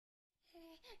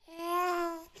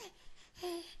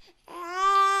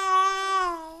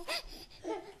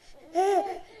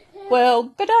Well,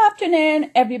 good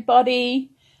afternoon,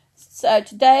 everybody. So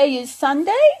today is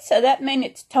Sunday, so that means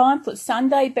it's time for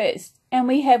Sunday Best. And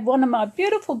we have one of my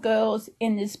beautiful girls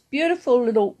in this beautiful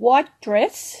little white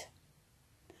dress.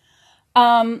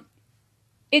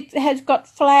 It has got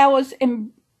flowers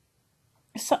and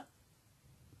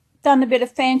done a bit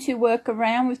of fancy work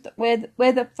around with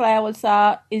where the flowers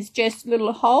are is just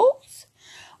little holes,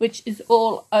 which is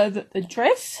all over the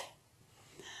dress.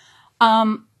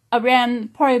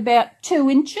 Around probably about 2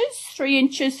 inches, 3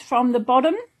 inches from the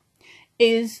bottom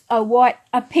is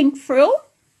a pink frill,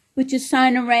 which is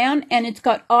sewn around, and it's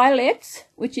got eyelets,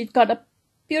 which has got a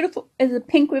beautiful, as a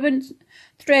pink ribbon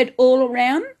thread all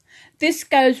around. This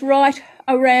goes right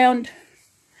around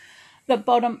the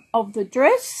bottom of the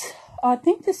dress. I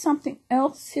think there's something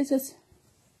else, scissors.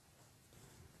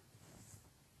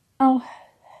 Oh,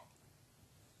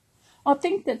 I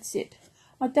think that's it.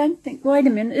 I don't think, wait a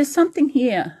minute, there's something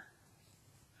here.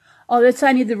 Oh, that's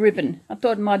only the ribbon. I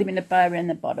thought it might have been a bow around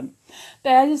the bottom.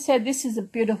 But as I said, this is a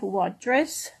beautiful white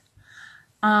dress.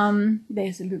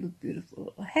 There's a little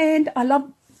beautiful hand. I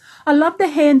love the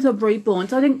hands of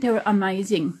Reborns. I think they're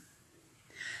amazing.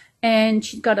 And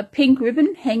she's got a pink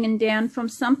ribbon hanging down from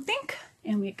something.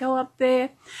 And we go up there.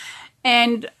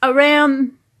 And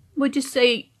around, what you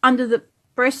see under the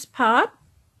breast part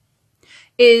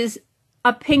is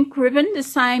a pink ribbon, the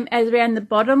same as around the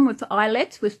bottom with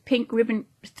eyelets, with pink ribbon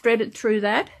threaded through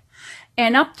that.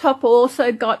 And up top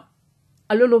also got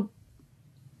a little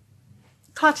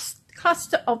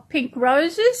cluster of pink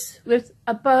roses with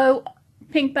a bow,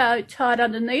 pink bow tied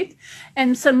underneath,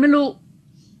 and some little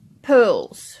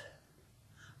pearls.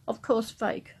 Of course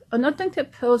fake. And I think they're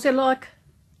pearls, they're like,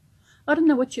 I don't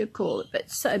know what you call it, but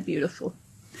it's so beautiful.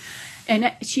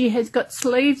 And she has got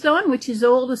sleeves on, which is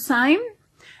all the same.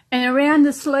 And around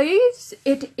the sleeves,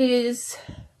 it is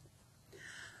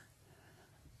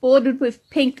bordered with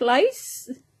pink lace,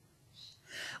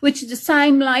 which is the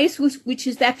same lace, which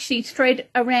is actually thread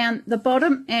around the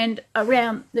bottom and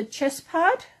around the chest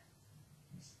part.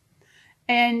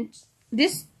 And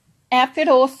this outfit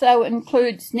also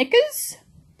includes knickers.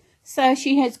 So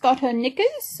she has got her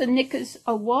knickers. The knickers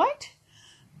are white.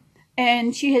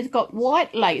 And she has got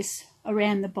white lace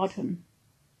around the bottom.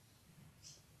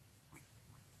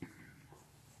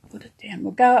 Put it down.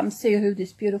 We'll go up and see who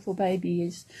this beautiful baby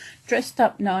is. Dressed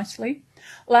up nicely.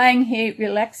 Laying here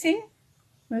relaxing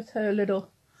with her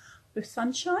with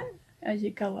sunshine as you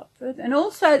go up further. And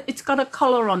also it's got a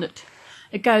collar on it.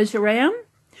 It goes around,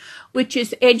 which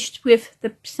is edged with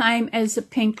the same as the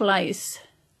pink lace.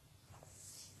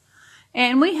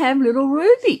 And we have little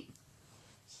Ruby.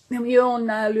 And we all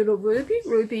know little Ruby.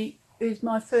 Ruby is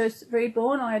my first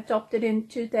reborn. I adopted in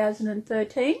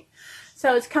 2013.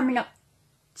 So it's coming up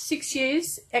 6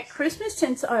 years at Christmas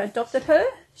since I adopted her.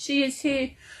 She is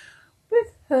here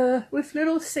with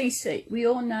little Cece. We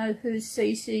all know who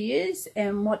Cece is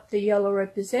and what the yellow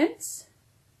represents.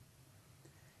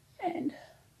 And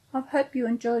I hope you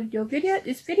enjoyed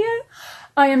this video.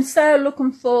 I am so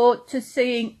looking forward to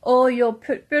seeing all your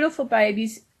beautiful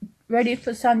babies ready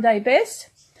for Sunday Best.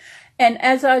 And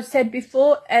as I said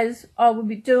before, as I will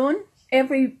be doing,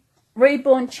 every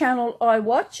Reborn channel I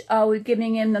watch, I will be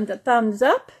giving them the thumbs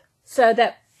up so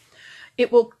that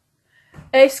it will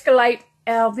escalate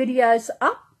our videos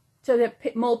up so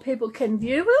that more people can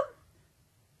view them.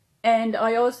 And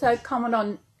I also comment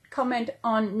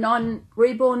on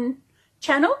non-Reborn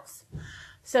channels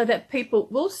so that people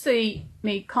will see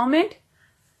me comment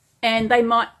and they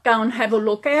might go and have a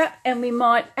look out, and we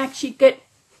might actually get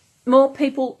more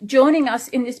people joining us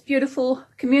in this beautiful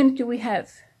community we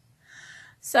have.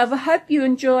 So I hope you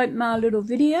enjoyed my little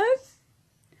video,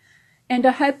 and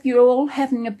I hope you're all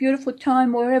having a beautiful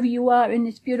time wherever you are in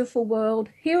this beautiful world.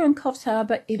 Here in Coffs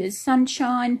Harbour, it is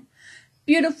sunshine,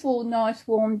 beautiful, nice,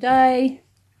 warm day.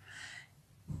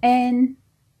 And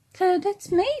so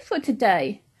that's me for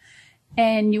today.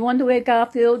 And you wonder where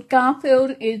Garfield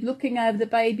is looking over the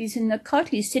babies in the cot.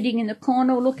 He's sitting in the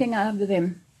corner looking over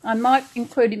them. I might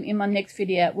include him in my next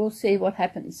video. We'll see what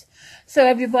happens. So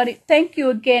everybody, thank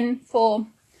you again for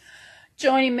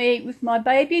joining me with my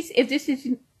babies. If this is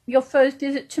your first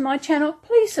visit to my channel,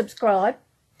 please subscribe.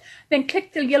 Then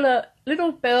click the yellow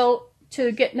little bell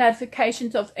to get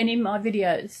notifications of any of my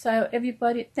videos. So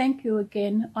everybody, thank you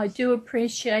again. I do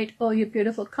appreciate all your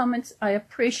beautiful comments. I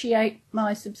appreciate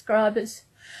my subscribers.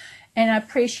 And I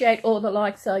appreciate all the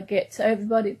likes I get. So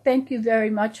everybody, thank you very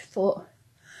much for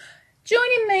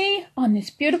joining me on this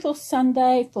beautiful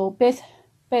Sunday for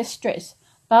Best Dress.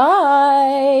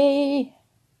 Bye.